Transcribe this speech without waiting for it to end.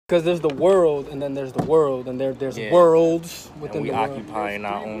because there's the world, and then there's the world, and there's worlds within and we the world. occupying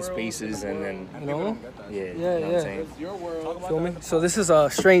our own spaces, and then You know? yeah, Yeah, you know yeah. what I'm saying? Feel me? So this is a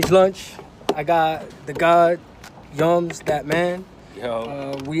strange lunch. I got the God, Yums, that man.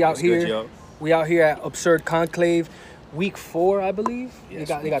 Yo, We out what's here. good, yo? We out here at Absurd Conclave, week 4, I believe. Yes,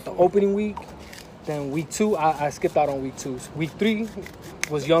 they got the opening week. Then week 2, I skipped out on week 2. So week 3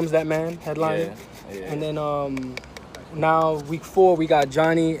 was Yums, that man, headlining. Yeah. And then now week 4 we got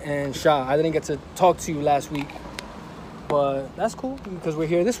Johnny and Sha. I didn't get to talk to you last week, but that's cool because we're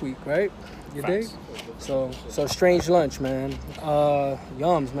here this week, right? You dig? So strange lunch, man.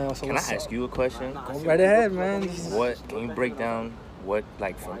 Yums, man. So Can I ask you a question? Go right ahead, man. What can you break down? What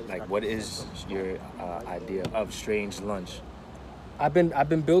what is your idea of strange lunch? I've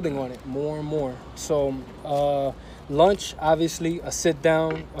been building on it more and more. So lunch, obviously, a sit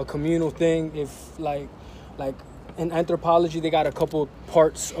down, a communal thing. If like in anthropology, they got a couple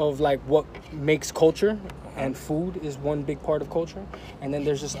parts of like what makes culture, and food is one big part of culture. And then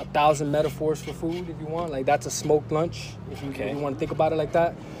there's just 1,000 metaphors for food if you want. Like that's a smoked lunch if you want to think about it like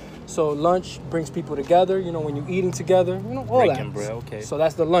that. So lunch brings people together, you know, when you're eating together, you know, all Breaking that. bread, okay. So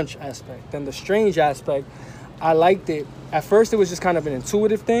that's the lunch aspect. Then the strange aspect, I liked it. At first, it was just kind of an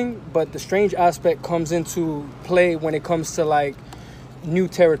intuitive thing, but the strange aspect comes into play when it comes to like new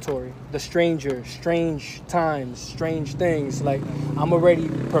territory, the stranger, strange times, strange things. Like I'm already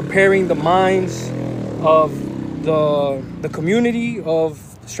preparing the minds of the community of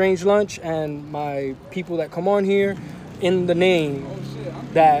Strange Lunch and my people that come on here in the name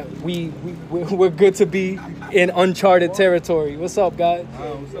that we're good to be in uncharted territory. What's up, guys?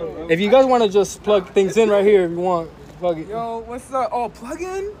 What's up, If you guys want to just plug things in right here, if you want, plug it. Yo, what's up? Oh, plug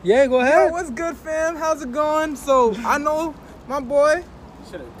in? Yeah, go ahead. Yo, what's good, fam? How's it going? So, I know my boy. You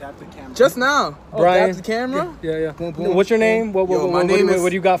should adapt the camera. Just now. Brian. That's the camera? Yeah. Boom, boom, What's your boom. name? What My name is... what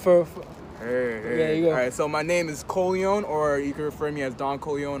do you got for Hey. you go. All right, so my name is Colion, or you can refer to me as Don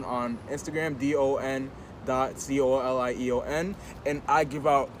Colion on Instagram, DON.COLIEON, and I give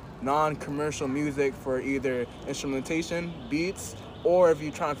out non-commercial music for either instrumentation, beats, or if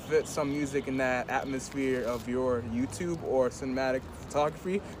you're trying to fit some music in that atmosphere of your YouTube or cinematic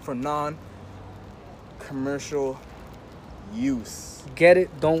photography for non-commercial use. Get it,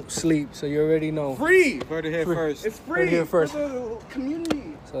 don't sleep. So you already know. Free! Heard it here first. It's Heard free it here first. for the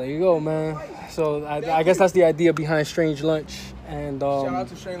community. So there you go, man. So I guess that's the idea behind Strange Lunch. And Shout out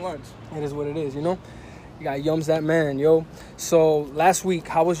to Shane Lunch. it is what it is, you know? You got Yums that man, yo. So last week,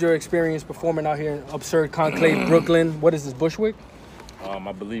 how was your experience performing out here in Absurd Conclave, Brooklyn? What is this, Bushwick?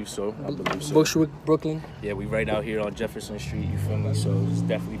 I believe so. Bushwick, Brooklyn. Yeah, we right out here on Jefferson Street, you feel me? So it's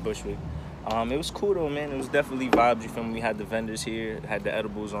definitely Bushwick. It was cool though, man. It was definitely vibes, you feel me? We had the vendors here, had the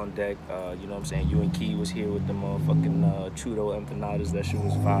edibles on deck. You know what I'm saying? You and Key was here with the motherfucking Trudeau empanadas. That shit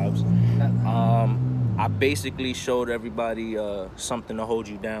was vibes. I basically showed everybody Something to Hold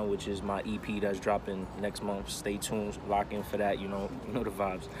You Down, which is my EP that's dropping next month. Stay tuned, lock in for that, you know the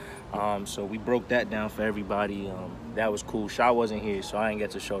vibes. So we broke that down for everybody. That was cool. Sha wasn't here, so I didn't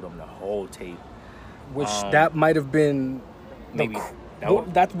get to show them the whole tape. Which that might have been Maybe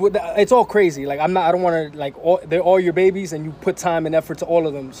it's all crazy. Like I don't want to like they're all your babies, and you put time and effort to all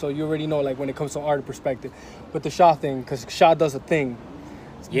of them. So you already know like when it comes to art perspective. But the Sha thing, because Sha does a thing.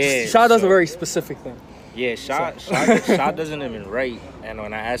 Yeah, Sha does a very specific thing. Yeah, Sha doesn't even write, and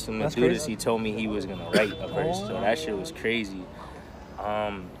when I asked him to do this, he told me he was gonna write a verse. So that shit was crazy.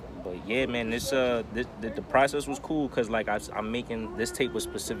 But yeah, man, the process was cool because like I'm making this tape was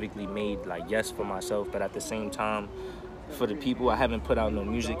specifically made like for myself, but at the same time for the people. I haven't put out no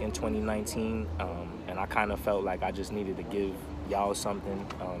music in 2019, and I kind of felt like I just needed to give y'all something,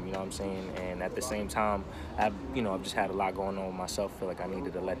 you know what I'm saying? And at the same time, I've just had a lot going on with myself. I feel like I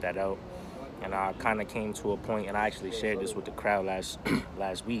needed to let that out. And I kind of came to a point, and I actually shared this with the crowd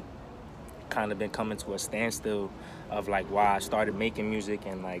last week, kind of been coming to a standstill of like why I started making music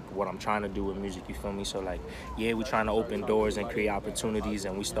and like what I'm trying to do with music, you feel me? So like, yeah, we're trying to open doors and create opportunities,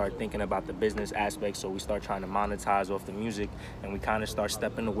 and we start thinking about the business aspect, so we start trying to monetize off the music, and we kind of start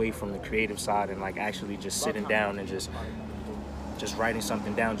stepping away from the creative side and like actually just sitting down and just writing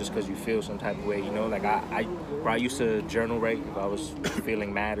something down just because you feel some type of way, you know? Like I used to journal write. If I was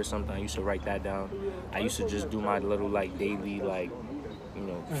feeling mad or something, I used to write that down. I used to just do my little like daily like, you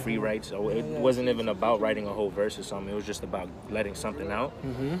know, free writes. So it wasn't even about writing a whole verse or something. It was just about letting something out.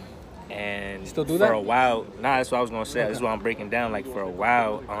 And still do for that? a while, that's what I was gonna say. This is what I'm breaking down. Like for a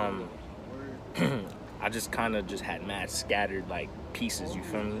while, I just kind of just had mad scattered like pieces, you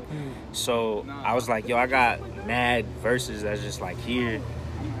feel me? So I was like, yo, I got mad verses that's just like here,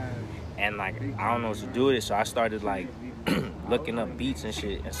 and like I don't know what to do with it. So I started like looking up beats and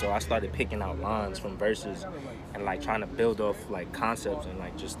shit. And so I started picking out lines from verses and like trying to build off like concepts and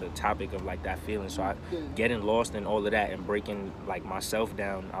like just the topic of like that feeling. So I getting lost in all of that and breaking like myself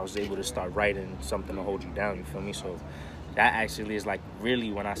down, I was able to start writing something to hold you down, you feel me? So that actually is like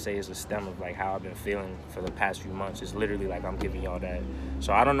really when I say it's a stem of like how I've been feeling for the past few months. It's literally like I'm giving y'all that.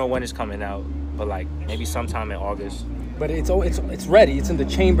 So I don't know when it's coming out, but like maybe sometime in August. But it's ready. It's in the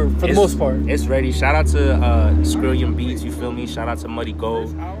chamber for the most part. It's ready. Shout out to Skrillium Beats, you feel me? Shout out to Muddy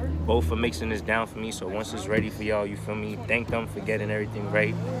Gold, both for mixing this down for me. So once it's ready for y'all, you feel me? Thank them for getting everything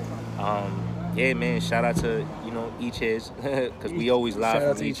right. Yeah, man. Shout out to each his, because we always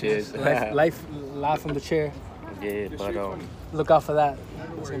live from each his. Life live from the chair. Yeah, but Look out for that.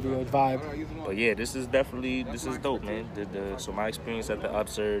 It's gonna be a vibe. But yeah, this is dope, man. So my experience at the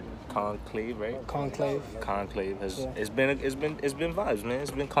Absurd Conclave, right? Conclave has it's been vibes, man.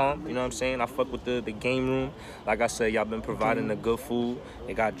 It's been calm. You know what I'm saying? I fuck with the game room. Like I said, y'all been providing the good food.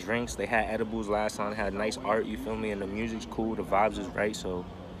 They got drinks. They had edibles last time. They had nice art. You feel me? And the music's cool. The vibes is right. So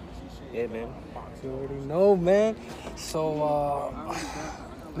yeah, man. You already know, man. So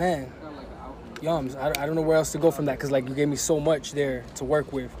man. Yums. I don't know where else to go from that because like you gave me so much there to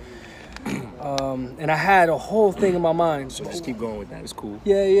work with, and I had a whole thing in my mind. So just keep going with that. It's cool.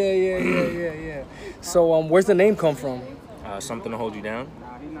 Yeah. So where's the name come from? Something to hold you down.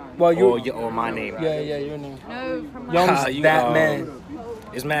 Well, or my name. Yeah, your name. No, from Yums, that man.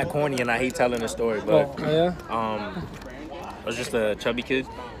 It's mad corny and I hate telling the story, but yeah. I was just a chubby kid,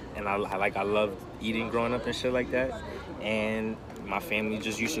 and I loved eating growing up and shit like that, and my family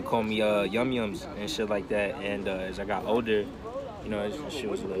just used to call me Yum Yums and shit like that. And as I got older, shit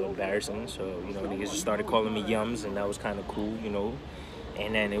was a little embarrassing. So, niggas just started calling me Yums, and that was kind of cool,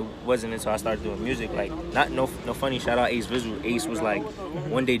 And then it wasn't until I started doing music, like, no funny, shout out Ace Visual. Ace was like,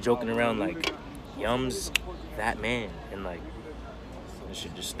 one day joking around, like, Yums, that man. And like, this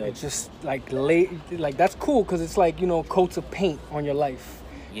shit just stuck. It's just like that's cool because it's like, coats of paint on your life.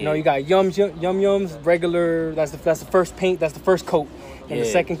 Yeah. You got yums, regular. That's the first paint. That's the first coat. And the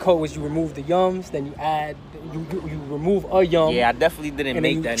second coat was you remove the yums. Then you add, you remove a yum. Yeah, I definitely didn't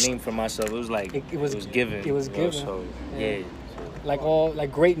make that name for myself. It was like it was given. It was given. So yeah. Like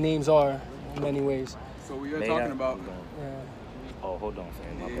great names are in many ways. So we are talking about. Yeah. Oh, hold on,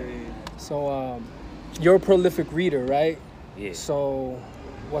 fam. My bad. So you're a prolific reader, right? Yeah. So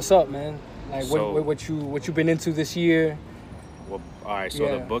what's up, man? Like what you been into this year? Well, all right, so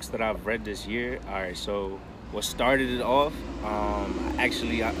the books that I've read this year, all right, so what started it off,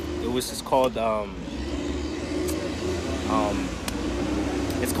 it's called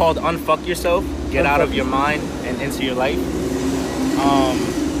Unfuck Yourself, Get Out of Your Mind and Into Your Life.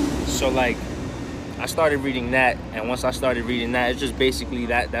 So like, I started reading that, and once I started reading that, it's just basically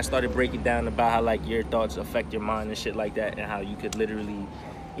that started breaking down about how like your thoughts affect your mind and shit like that, and how you could literally,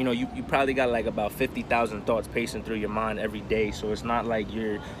 you probably got like about 50,000 thoughts pacing through your mind every day. So it's not like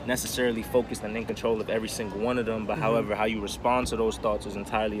you're necessarily focused and in control of every single one of them. But however, how you respond to those thoughts is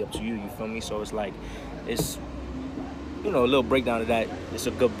entirely up to you. You feel me? So it's like, it's, a little breakdown of that. It's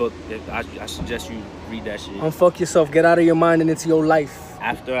a good book. I suggest you read that shit. Unfuck yourself. Get out of your mind and into your life.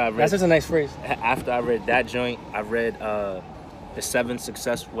 After I read, that's just a nice phrase. After I read that joint, I read the 7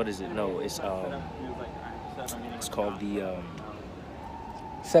 Success. What is it? No, it's called the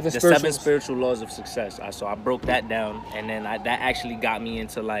Seven Spiritual Laws of Success. So I broke that down, and then that actually got me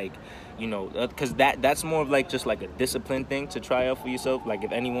into like, because that's more of like just like a discipline thing to try out for yourself. Like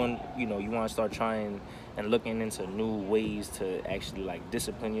if anyone, you want to start trying and looking into new ways to actually like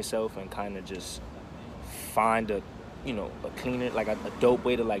discipline yourself and kind of just find a cleaner, like a dope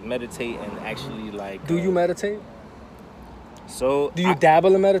way to like meditate and actually like. Do you meditate? So do you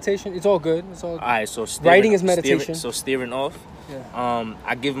dabble in meditation? It's all good. It's all good. All right, so writing is meditation. Steering off. Yeah.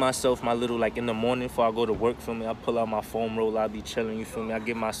 I give myself my little, like in the morning before I go to work, feel me, I pull out my foam roller, I be chilling, you feel me, I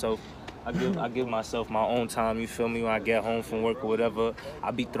give myself my own time, you feel me, when I get home from work or whatever.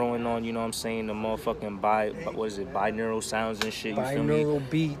 I be throwing on, the motherfucking binaural sounds and shit, you feel me? Binaural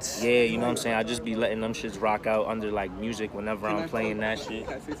beats. Yeah, you know what I'm saying? I just be letting them shits rock out under like music whenever I'm playing that shit.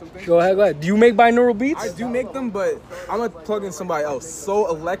 Can I say something? Go ahead. Do you make binaural beats? I do make them, but I'm gonna plug in somebody else. Soul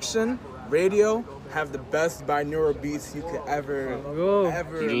Election Radio have the best binaural beats you could ever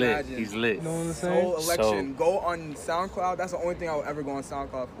imagine. He's lit. You know what I'm saying? Soul Election. Go on SoundCloud. That's the only thing I will ever go on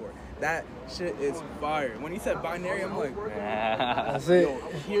SoundCloud for. That shit is fire. When he said binary, I'm like, that's it.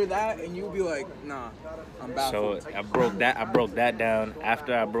 Hear that and you'll be like, nah, I'm baffled. So I broke that down.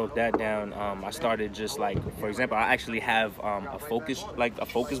 After I broke that down, I started just like, for example, I actually have a focus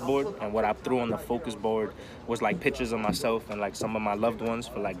board, and what I threw on the focus board was like pictures of myself and like some of my loved ones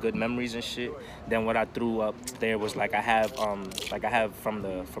for like good memories and shit. Then then what I threw up there was like I have from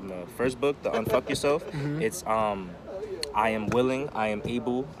the first book, the Unfuck Yourself. It's I am willing, I am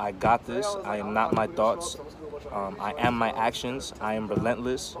able, I got this, I am not my thoughts, I am my actions, I am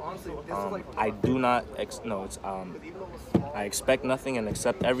relentless, I do not I expect nothing and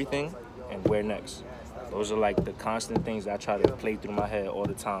accept everything, and where next. Those are like the constant things that I try to play through my head all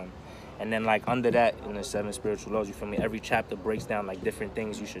the time. And then like under that, in the 7 spiritual laws, you feel me? Every chapter breaks down like different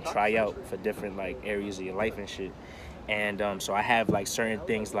things you should try out for different like areas of your life and shit. And so I have like certain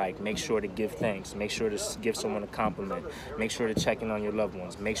things like make sure to give thanks, make sure to give someone a compliment, make sure to check in on your loved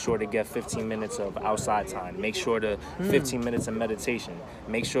ones, make sure to get 15 minutes of outside time, make sure to 15 minutes of meditation,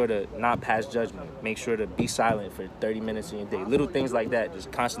 make sure to not pass judgment, make sure to be silent for 30 minutes in your day. Little things like that,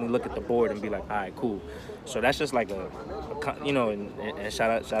 just constantly look at the board and be like, all right, cool. So that's just like a you know, and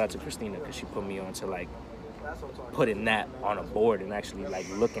shout out to Christina, because she put me on to like putting that on a board and actually like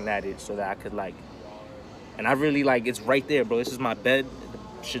looking at it so that I could like. And I really like, it's right there, bro. This is my bed.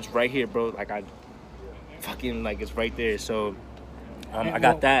 The shit's right here, bro. Like I fucking like it's right there. So I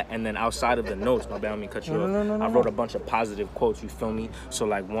got that, and then outside of the notes, my bad, let me cut you off. I wrote a bunch of positive quotes. You feel me? So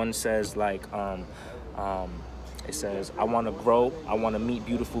like one says like it says, I want to grow, I want to meet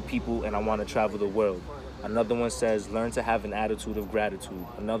beautiful people, and I want to travel the world. Another one says, learn to have an attitude of gratitude.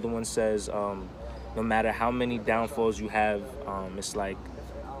 Another one says, no matter how many downfalls you have, it's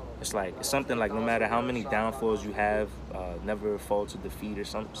something like no matter how many downfalls you have, never fall to defeat, or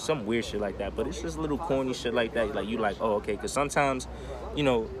some weird shit like that. But it's just little corny shit like that. Like you like, oh, okay, because sometimes, you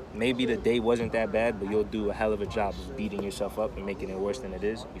know, maybe the day wasn't that bad, but you'll do a hell of a job of beating yourself up and making it worse than it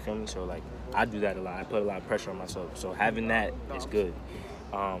is. You feel me? So like I do that a lot. I put a lot of pressure on myself. So having that is good.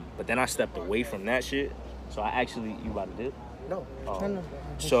 But then I stepped away from that shit. So I actually, you about to dip? No. No.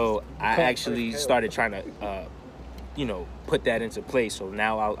 So I actually started trying to, you know, put that into place. So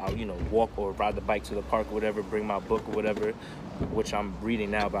now I'll, you know, walk or ride the bike to the park or whatever, bring my book or whatever, which I'm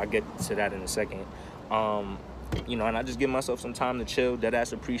reading now, but I'll get to that in a second. You know, and I just give myself some time to chill,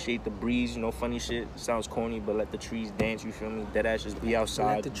 deadass appreciate the breeze, you know, funny shit, sounds corny, but let the trees dance, you feel me? Deadass just be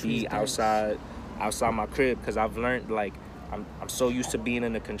outside, outside my crib, because I've learned, like, I'm so used to being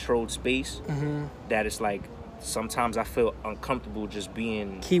in a controlled space that it's like, sometimes I feel uncomfortable just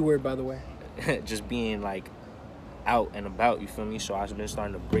being... Keyword, by the way. just being, like, out and about, you feel me? So I've been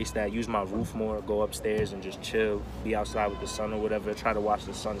starting to brace that, use my roof more, go upstairs and just chill, be outside with the sun or whatever, try to watch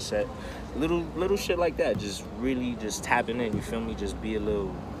the sunset. Little shit like that, just really just tapping in, you feel me? Just be a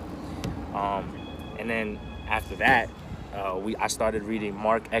little... And then after that, I started reading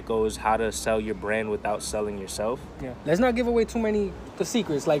Mark Echo's How to Sell Your Brand Without Selling Yourself. Yeah. Let's not give away too many the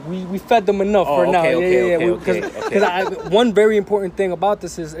secrets. Like we fed them enough for now. Because one very important thing about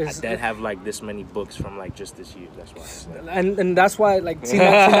this is I did have like this many books from like just this year. That's why. And that's why like see now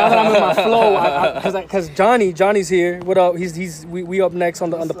that I'm in my flow, because Johnny's here. What up? We up next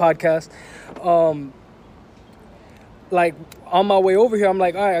on the podcast. Like on my way over here, I'm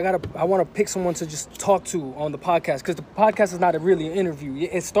like, all right, I want to pick someone to just talk to on the podcast, because the podcast is not really an interview.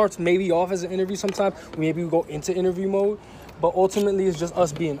 It starts maybe off as an interview sometimes. Maybe we go into interview mode, but ultimately it's just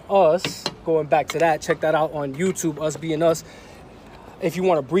us being us. Going back to that, check that out on YouTube, Us Being Us. If you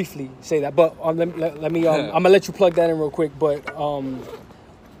want to briefly say that, but let me I'm gonna let you plug that in real quick. But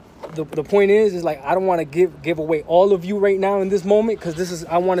the point is like I don't want to give away all of you right now in this moment, because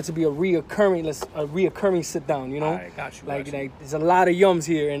I want it to be a reoccurring sit down, you know. Right, got you. Like there's a lot of Yums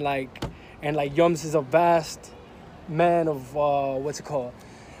here, and Yums is a vast man of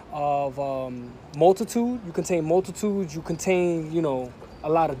multitude. You contain multitudes. You contain, you know, a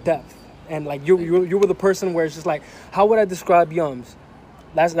lot of depth, and like you were the person where it's just like, how would I describe Yums?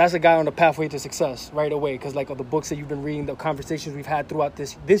 That's a guy on the pathway to success right away, because like the books that you've been reading, the conversations we've had throughout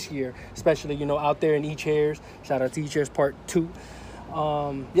this year, especially, you know, out there in E-Chairs. Shout out to E-Chairs Part 2.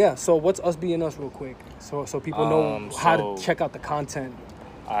 So what's Us Being Us real quick, so people know how to check out the content.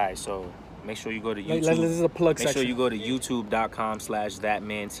 All right, so make sure you go to YouTube. This is a plug section. Make sure you go to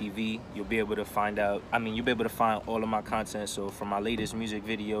youtube.com/thatmantv. You'll be able to find all of my content. So from my latest music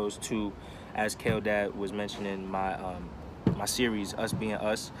videos to, as Kale Dad was mentioning, my series, Us Being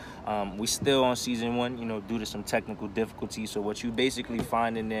Us. We still on season 1, you know, due to some technical difficulties. So what you basically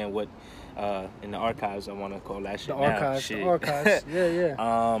find in there, in the archives, I want to call that shit the archives. Shit. The archives. Yeah.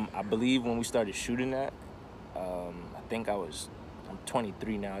 I believe when we started shooting that, I'm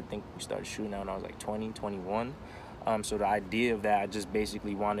 23 now. I think we started shooting that when I was like 20, 21. So the idea of that, I just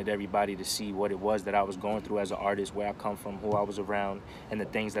basically wanted everybody to see what it was that I was going through as an artist, where I come from, who I was around, and the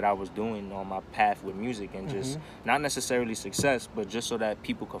things that I was doing on my path with music, and just not necessarily success, but just so that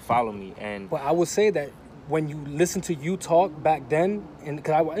people could follow me. And but I would say that when you listen to you talk back then, and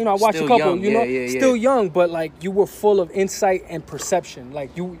because I watched Still a couple, young, you know, yeah. still young, but like you were full of insight and perception.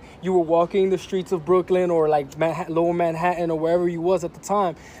 Like you were walking the streets of Brooklyn or like Lower Manhattan or wherever you was at the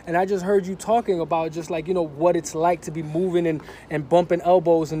time, and I just heard you talking about just like, you know, what it's like to be moving and bumping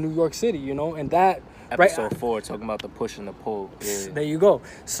elbows in New York City, you know, and that Episode 4, talking about the push and the pull. Yeah. There you go.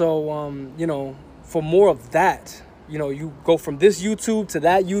 So you know, for more of that. You know, you go from this YouTube to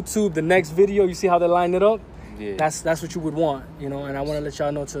that YouTube, the next video, you see how they line it up? Yeah. That's what you would want, you know, and I want to let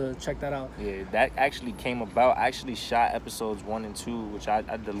y'all know to check that out. Yeah, that actually came about. I actually shot episodes 1 and 2, which I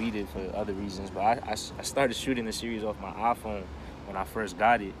deleted for other reasons, but I started shooting the series off my iPhone when I first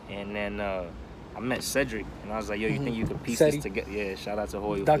got it, and then I met Cedric, and I was like, yo, you think you could piece this together? Yeah, shout out to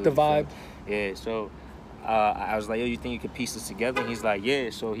Hoyle. Dr. Vibe. Yeah, so I was like, yo, you think you could piece this together? And he's like,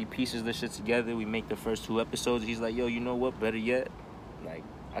 yeah. So he pieces the shit together. We make the first 2 episodes. He's like, yo, you know what? Better yet, like,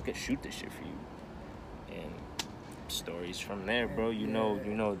 I could shoot this shit for you. And stories from there, bro. You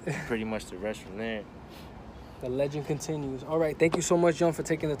know pretty much the rest from there. The legend continues. All right, thank you so much, John, for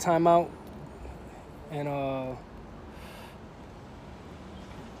taking the time out. And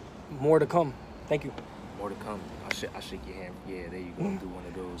more to come. Thank you. More to come. I'll shake your hand. Yeah, there you go. Do one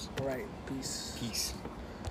of those. All right, peace. Peace.